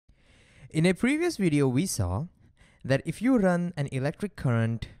In a previous video, we saw that if you run an electric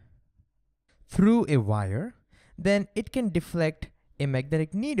current through a wire, then it can deflect a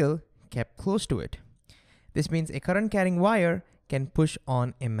magnetic needle kept close to it. This means a current-carrying wire can push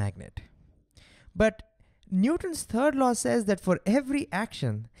on a magnet. But Newton's third law says that for every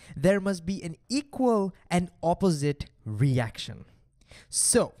action, there must be an equal and opposite reaction.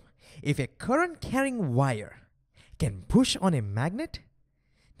 So, if a current-carrying wire can push on a magnet,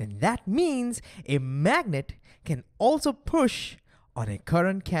 then that means a magnet can also push on a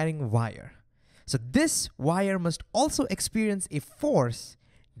current-carrying wire. So this wire must also experience a force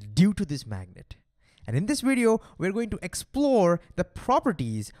due to this magnet. And in this video, we're going to explore the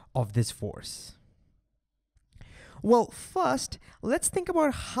properties of this force. Well, first, let's think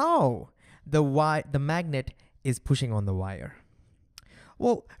about how the magnet is pushing on the wire.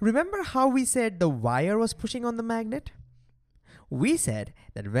 Well, remember how we said the wire was pushing on the magnet? We said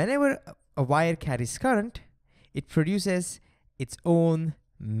that whenever a wire carries current, it produces its own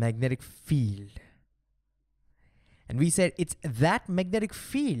magnetic field. And we said it's that magnetic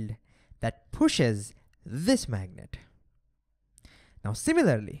field that pushes this magnet. Now,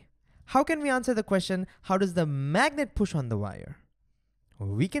 similarly, how can we answer the question, how does the magnet push on the wire? Well,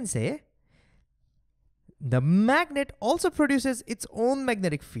 we can say the magnet also produces its own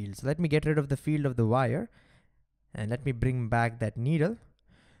magnetic field. So let me get rid of the field of the wire and let me bring back that needle.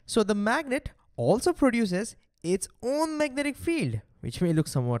 So the magnet also produces its own magnetic field, which may look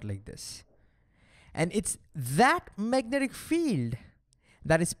somewhat like this. And it's that magnetic field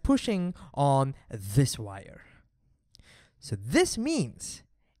that is pushing on this wire. So this means,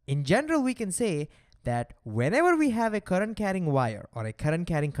 in general, we can say that whenever we have a current-carrying wire or a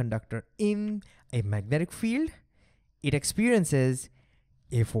current-carrying conductor in a magnetic field, it experiences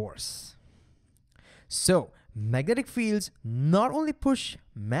a force. So magnetic fields not only push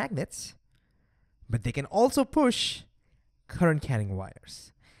magnets, but they can also push current-carrying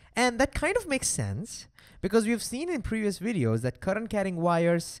wires. And that kind of makes sense because we've seen in previous videos that current-carrying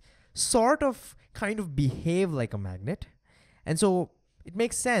wires sort of kind of behave like a magnet. And so it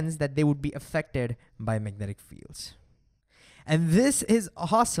makes sense that they would be affected by magnetic fields. And this is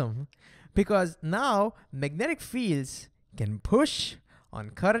awesome because now magnetic fields can push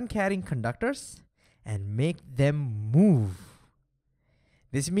on current-carrying conductors and make them move.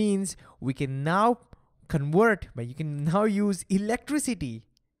 This means we can now you can now use electricity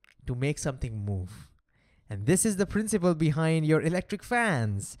to make something move. And this is the principle behind your electric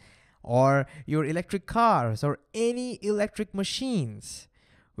fans or your electric cars or any electric machines.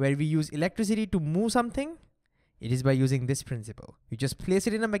 Where we use electricity to move something, it is by using this principle. You just place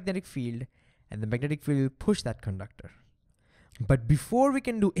it in a magnetic field and the magnetic field will push that conductor. But before we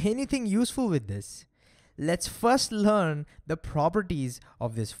can do anything useful with this, let's first learn the properties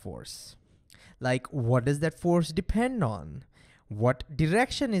of this force. Like, what does that force depend on? What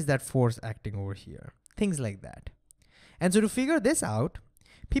direction is that force acting over here? Things like that. And so to figure this out,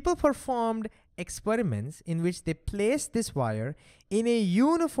 people performed experiments in which they placed this wire in a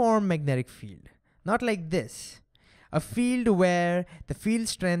uniform magnetic field. Not like this. A field where the field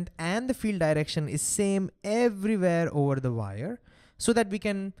strength and the field direction is same everywhere over the wire so that we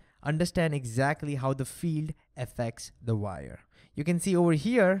can understand exactly how the field affects the wire. You can see over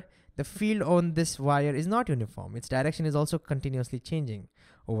here, the field on this wire is not uniform. Its direction is also continuously changing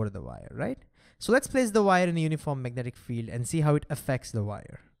over the wire, right? So let's place the wire in a uniform magnetic field and see how it affects the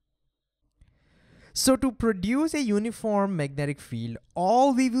wire. So to produce a uniform magnetic field,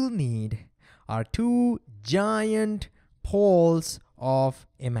 all we will need are two giant poles of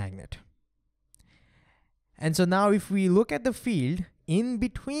a magnet. And so now if we look at the field in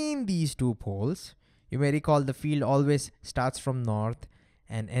between these two poles, you may recall the field always starts from north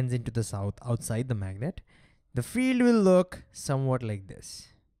and ends into the south outside the magnet. The field will look somewhat like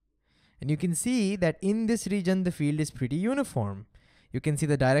this. And you can see that in this region, the field is pretty uniform. You can see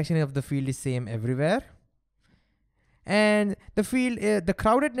the direction of the field is same everywhere. And the field, the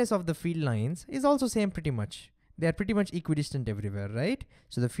crowdedness of the field lines is also same pretty much. They are pretty much equidistant everywhere, right?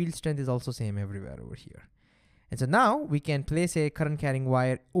 So the field strength is also same everywhere over here. And so now we can place a current-carrying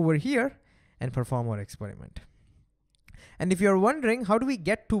wire over here and perform our experiment. And if you're wondering, how do we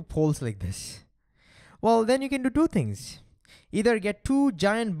get two poles like this? Well, then you can do two things. Either get two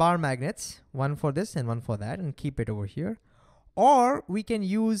giant bar magnets, one for this and one for that, and keep it over here. Or we can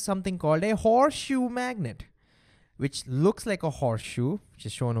use something called a horseshoe magnet, which looks like a horseshoe, which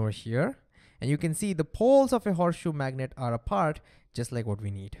is shown over here. And you can see the poles of a horseshoe magnet are apart, just like what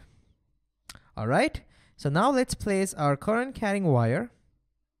we need. All right, so now let's place our current carrying wire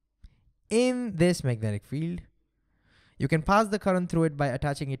in this magnetic field. You can pass the current through it by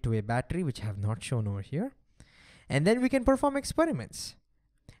attaching it to a battery, which I have not shown over here. And then we can perform experiments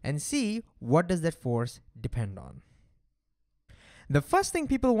and see what does that force depend on. The first thing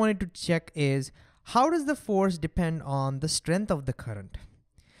people wanted to check is, how does the force depend on the strength of the current?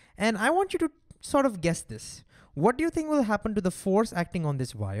 And I want you to sort of guess this. What do you think will happen to the force acting on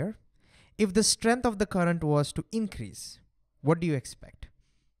this wire if the strength of the current was to increase? What do you expect?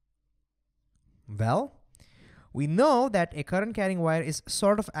 Well, we know that a current carrying wire is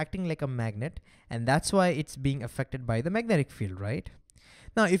sort of acting like a magnet, and that's why it's being affected by the magnetic field, right?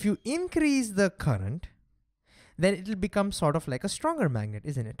 Now, if you increase the current, then it'll become sort of like a stronger magnet,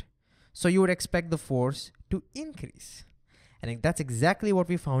 isn't it? So you would expect the force to increase. And that's exactly what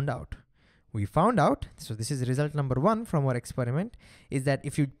we found out. We found out, so this is result number 1 from our experiment, is that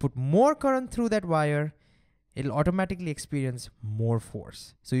if you put more current through that wire, it'll automatically experience more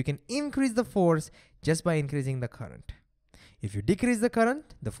force. So you can increase the force just by increasing the current. If you decrease the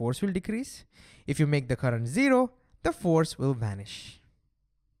current, the force will decrease. If you make the current 0, the force will vanish.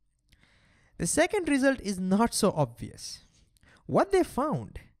 The second result is not so obvious. What they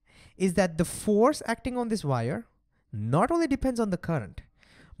found is that the force acting on this wire not only depends on the current,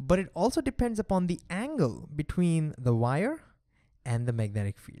 but it also depends upon the angle between the wire and the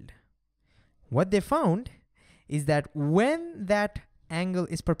magnetic field. What they found is that when that angle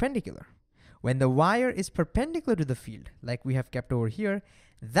is perpendicular, when the wire is perpendicular to the field, like we have kept over here,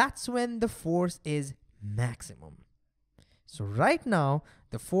 that's when the force is maximum. So right now,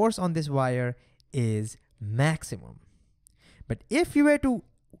 the force on this wire is maximum. But if you were to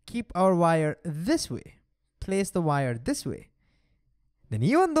keep our wire this way, place the wire this way, then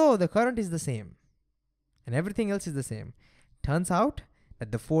even though the current is the same and everything else is the same, turns out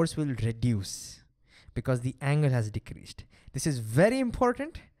that the force will reduce because the angle has decreased. This is very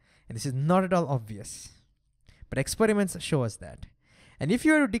important, and this is not at all obvious, but experiments show us that. And if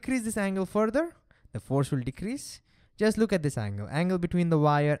you were to decrease this angle further, the force will decrease. Just look at this angle between the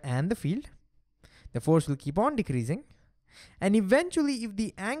wire and the field. The force will keep on decreasing. And eventually, if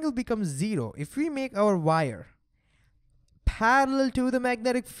the angle becomes 0, if we make our wire parallel to the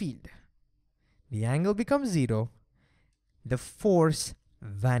magnetic field, the angle becomes 0, the force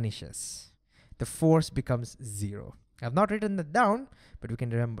vanishes. The force becomes 0. I've not written that down, but we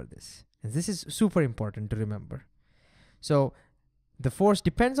can remember this. And this is super important to remember. So the force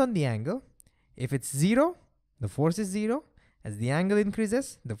depends on the angle. If it's 0, the force is 0. As the angle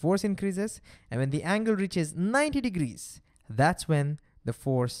increases, the force increases. And when the angle reaches 90 degrees, that's when the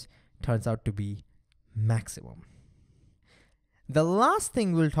force turns out to be maximum. The last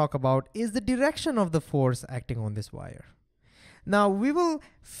thing we'll talk about is the direction of the force acting on this wire. Now we will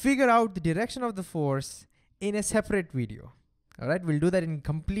figure out the direction of the force in a separate video. All right, we'll do that in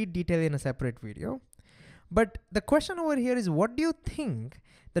complete detail in a separate video. But the question over here is, what do you think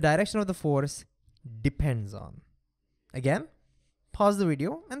the direction of the force depends on? Again, pause the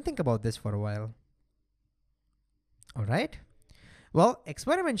video and think about this for a while. All right. Well,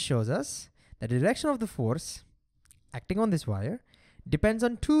 experiment shows us that the direction of the force acting on this wire depends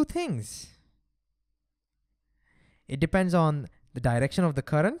on 2 things. It depends on the direction of the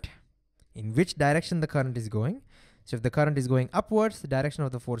current, in which direction the current is going. So if the current is going upwards, the direction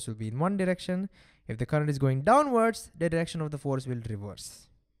of the force will be in one direction. If the current is going downwards, the direction of the force will reverse.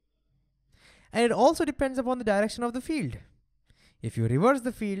 And it also depends upon the direction of the field. If you reverse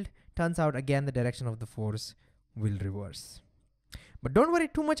the field, turns out again the direction of the force will reverse. But don't worry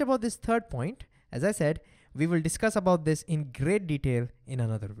too much about this third point. As I said, we will discuss about this in great detail in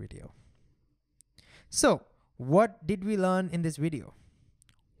another video. So, what did we learn in this video?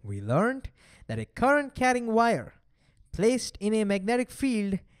 We learned that a current carrying wire placed in a magnetic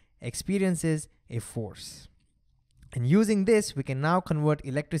field experiences a force. And using this, we can now convert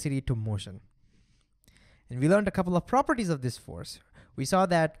electricity to motion. And we learned a couple of properties of this force. We saw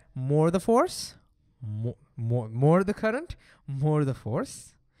that more the force, more the current, more the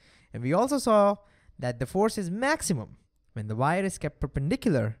force. And we also saw that the force is maximum when the wire is kept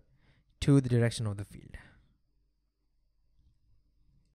perpendicular to the direction of the field.